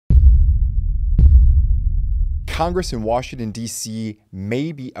Congress in Washington, D.C.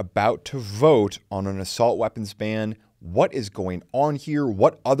 may be about to vote on an assault weapons ban. What is going on here?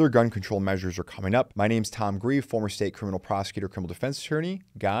 What other gun control measures are coming up? My name's Tom Grieve, former state criminal prosecutor, criminal defense attorney.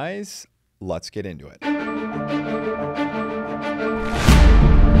 Guys, let's get into it.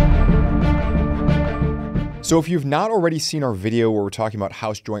 So if you've not already seen our video where we're talking about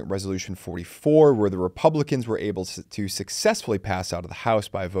House Joint Resolution 44, where the Republicans were able to successfully pass out of the House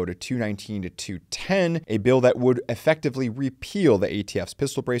by a vote of 219 to 210, a bill that would effectively repeal the ATF's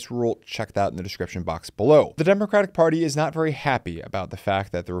pistol brace rule, check that in the description box below. The Democratic Party is not very happy about the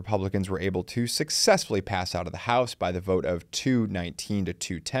fact that the Republicans were able to successfully pass out of the House by the vote of 219 to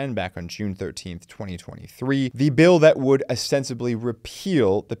 210 back on June 13th, 2023, the bill that would ostensibly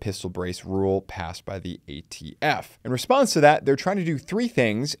repeal the pistol brace rule passed by the ATF. In response to that, they're trying to do three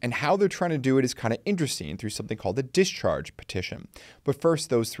things, and how they're trying to do it is kind of interesting through something called the discharge petition. But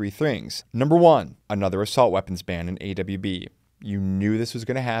first, those three things. Number one, another assault weapons ban in AWB. You knew this was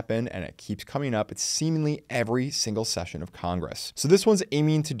going to happen, and it keeps coming up. It's seemingly every single session of Congress. So this one's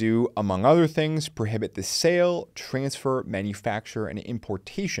aiming to do, among other things, prohibit the sale, transfer, manufacture, and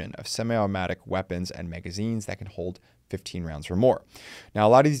importation of semi-automatic weapons and magazines that can hold 15 rounds or more. Now, a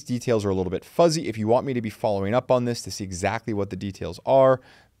lot of these details are a little bit fuzzy. If you want me to be following up on this to see exactly what the details are,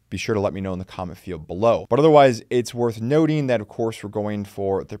 be sure to let me know in the comment field below. But otherwise, it's worth noting that, of course, we're going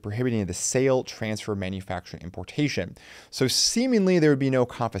for the prohibiting the sale, transfer, manufacture, and importation. So seemingly there would be no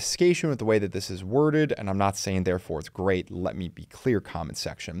confiscation with the way that this is worded, and I'm not saying therefore it's great. Let me be clear, comment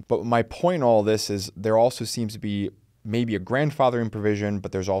section. But my point in all this is there also seems to be maybe a grandfathering provision,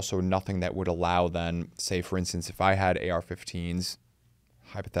 but there's also nothing that would allow then, say for instance, if I had AR-15s,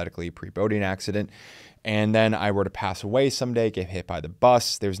 hypothetically pre-boating accident, and then I were to pass away someday, get hit by the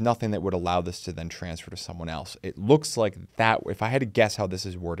bus, there's nothing that would allow this to then transfer to someone else. It looks like that, if I had to guess how this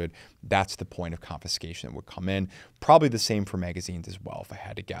is worded, that's the point of confiscation that would come in. Probably the same for magazines as well, if I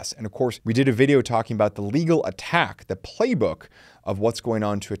had to guess. And of course, we did a video talking about the legal attack, the playbook of what's going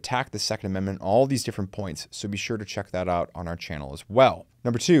on to attack the Second Amendment, all these different points. So be sure to check that out on our channel as well.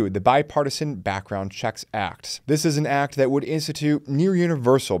 Number two, the Bipartisan Background Checks Act. This is an act that would institute near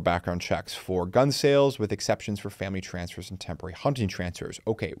universal background checks for gun sales with exceptions for family transfers and temporary hunting transfers.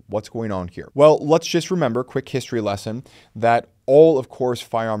 Okay, what's going on here? Well, let's just remember, quick history lesson, that all, of course,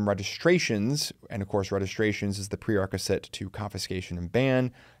 firearm registrations, and of course registrations is the prerequisite to confiscation and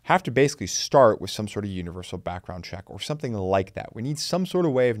ban, have to basically start with some sort of universal background check or something like that. We need some sort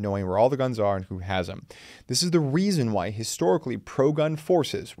of way of knowing where all the guns are and who has them. This is the reason why historically pro-gun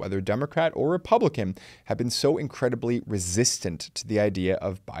forces, whether Democrat or Republican, have been so incredibly resistant to the idea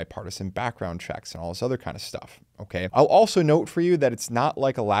of bipartisan background checks and all this other kind of stuff. Okay. I'll also note for you that it's not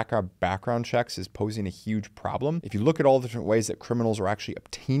like a lack of background checks is posing a huge problem. If you look at all the different ways that criminals are actually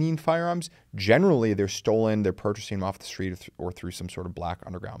obtaining firearms, generally they're stolen, they're purchasing them off the street or through some sort of black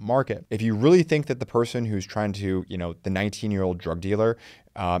underground market. If you really think that the person who's trying to, the 19-year-old drug dealer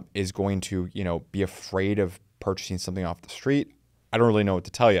is going to, be afraid of purchasing something off the street, I don't really know what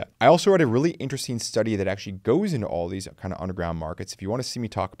to tell you. I also read a really interesting study that actually goes into all these kind of underground markets. If you want to see me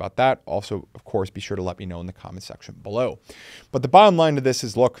talk about that, also, of course, be sure to let me know in the comment section below. But the bottom line to this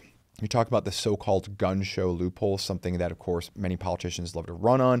is, look, you talk about the so-called gun show loophole, something that, of course, many politicians love to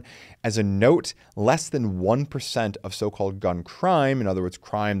run on. As a note, less than 1% of so-called gun crime, in other words,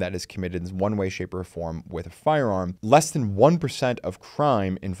 crime that is committed in one way, shape, or form with a firearm, less than 1% of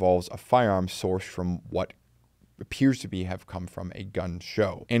crime involves a firearm sourced from what appears to have come from a gun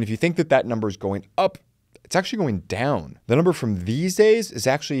show. And if you think that that number is going up, it's actually going down. The number from these days is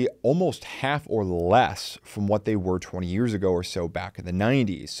actually almost half or less from what they were 20 years ago or so back in the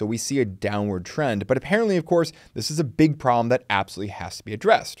 90s. So we see a downward trend, but apparently, of course, this is a big problem that absolutely has to be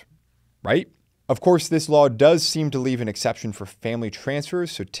addressed, right? Of course, this law does seem to leave an exception for family transfers.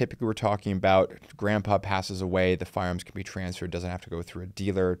 So typically we're talking about grandpa passes away, the firearms can be transferred, doesn't have to go through a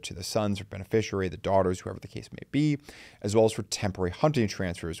dealer to the sons or beneficiary, the daughters, whoever the case may be, as well as for temporary hunting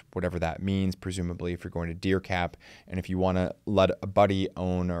transfers, whatever that means, presumably if you're going to deer cap and if you want to let a buddy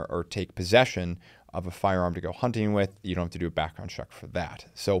own or take possession of a firearm to go hunting with, you don't have to do a background check for that.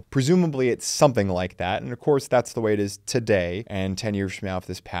 So presumably it's something like that. And of course, that's the way it is today. And 10 years from now, if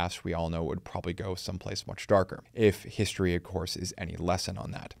this passed, we all know it would probably go someplace much darker, if history, of course, is any lesson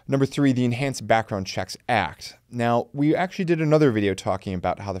on that. Number three, the Enhanced Background Checks Act. Now, we actually did another video talking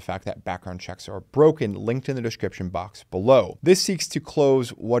about how the fact that background checks are broken, linked in the description box below. This seeks to close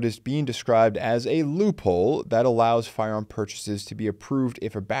what is being described as a loophole that allows firearm purchases to be approved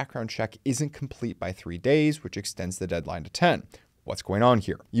if a background check isn't complete by 3 days, which extends the deadline to 10. What's going on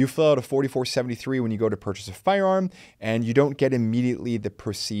here? You fill out a 4473 when you go to purchase a firearm, and you don't get immediately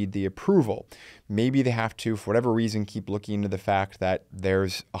the approval, maybe they have to, for whatever reason, keep looking into the fact that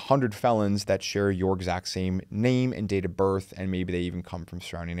there's 100 felons that share your exact same name and date of birth, and maybe they even come from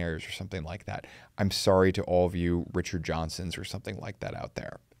surrounding areas or something like that. I'm sorry to all of you Richard Johnsons or something like that out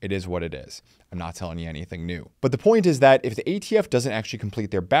there. It is what it is. I'm not telling you anything new. But the point is that if the ATF doesn't actually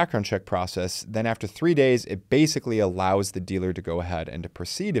complete their background check process, then after 3 days, it basically allows the dealer to go ahead and to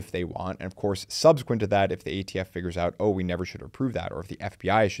proceed if they want. And of course, subsequent to that, if the ATF figures out, oh, we never should have approved that, or if the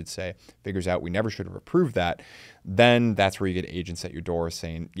FBI, I should say, figures out we never should have approved that, then that's where you get agents at your door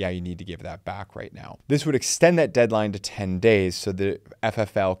saying, yeah, you need to give that back right now. This would extend that deadline to 10 days so the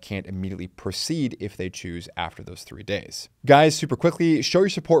FFL can't immediately proceed if they choose after those 3 days. Guys, super quickly, show your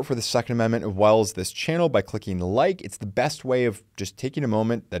support for the Second Amendment as well as this channel by clicking like. It's the best way of just taking a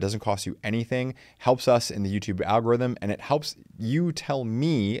moment that doesn't cost you anything, helps us in the YouTube algorithm, and it helps you tell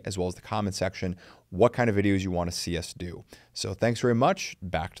me, as well as the comment section, what kind of videos you want to see us do. So thanks very much.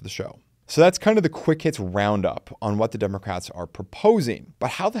 Back to the show. So that's kind of the quick hits roundup on what the Democrats are proposing. But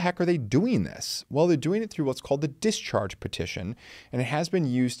how the heck are they doing this? Well, they're doing it through what's called the discharge petition, and it has been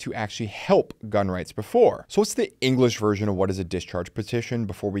used to actually help gun rights before. So what's the English version of what is a discharge petition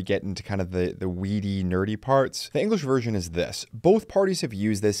before we get into kind of the weedy, nerdy parts? The English version is this. Both parties have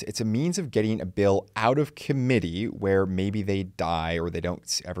used this. It's a means of getting a bill out of committee where maybe they die or they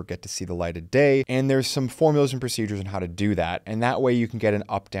don't ever get to see the light of day. And there's some formulas and procedures on how to do that. And that way you can get an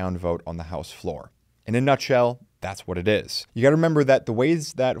up-down vote on the House floor. In a nutshell, that's what it is. You got to remember that the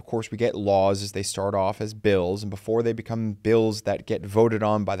ways that, of course, we get laws is they start off as bills, and before they become bills that get voted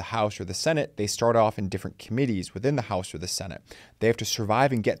on by the House or the Senate, they start off in different committees within the House or the Senate. They have to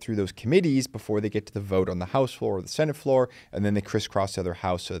survive and get through those committees before they get to the vote on the House floor or the Senate floor, and then they crisscross the other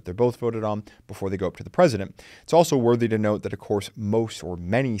House so that they're both voted on before they go up to the president. It's also worthy to note that, of course, most or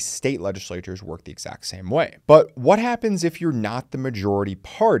many state legislatures work the exact same way. But what happens if you're not the majority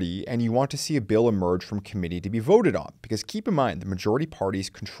party and you want to see a bill emerge from committee to be voted on? Because keep in mind, the majority parties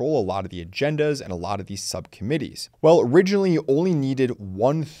control a lot of the agendas and a lot of these subcommittees. Well, originally you only needed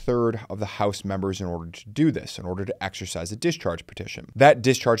 1/3 of the House members in order to do this, in order to exercise a discharge petition. That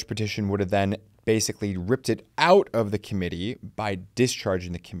discharge petition would have then basically ripped it out of the committee by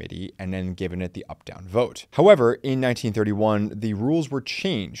discharging the committee and then given it the up-down vote. However, in 1931, the rules were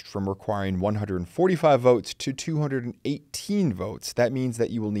changed from requiring 145 votes to 218 votes. That means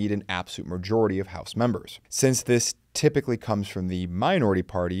that you will need an absolute majority of House members. Since this typically comes from the minority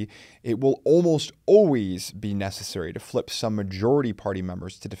party, it will almost always be necessary to flip some majority party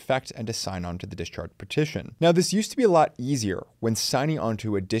members to defect and to sign on to the discharge petition. Now, this used to be a lot easier when signing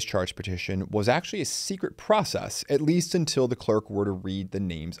onto a discharge petition was actually a secret process, at least until the clerk were to read the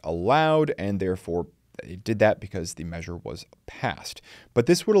names aloud, and therefore they did that because the measure was passed. But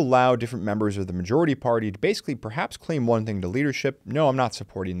this would allow different members of the majority party to basically perhaps claim one thing to leadership. No, I'm not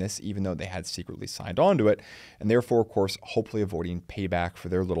supporting this, even though they had secretly signed on to it. And therefore, of course, hopefully avoiding payback for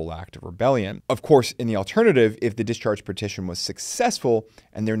their little act of rebellion. Of course, in the alternative, if the discharge petition was successful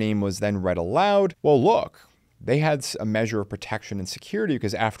and their name was then read aloud, well, look, they had a measure of protection and security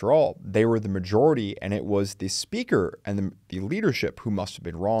because, after all, they were the majority, and it was the speaker and the leadership who must have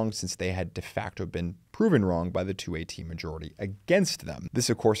been wrong, since they had de facto been proven wrong by the 218 majority against them. This,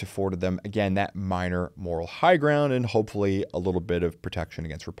 of course, afforded them, again, that minor moral high ground and hopefully a little bit of protection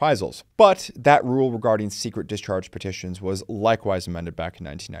against reprisals. But that rule regarding secret discharge petitions was likewise amended back in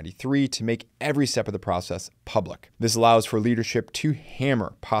 1993 to make every step of the process public. This allows for leadership to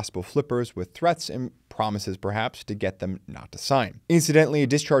hammer possible flippers with threats and promises, perhaps, to get them not to sign. Incidentally, a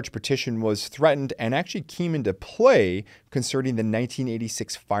discharge petition was threatened and actually came into play concerning the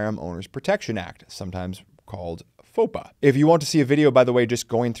 1986 Firearm Owners Protection Act, sometimes called FOPA. If you want to see a video, by the way, just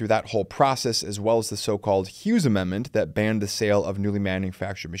going through that whole process, as well as the so-called Hughes Amendment that banned the sale of newly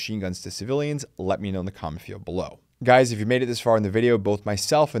manufactured machine guns to civilians, let me know in the comment field below. Guys, if you made it this far in the video, both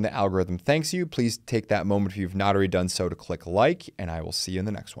myself and the algorithm thanks you. Please take that moment, if you've not already done so, to click like, and I will see you in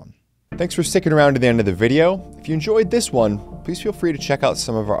the next one. Thanks for sticking around to the end of the video. If you enjoyed this one, please feel free to check out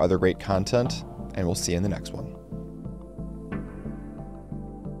some of our other great content, and we'll see you in the next one.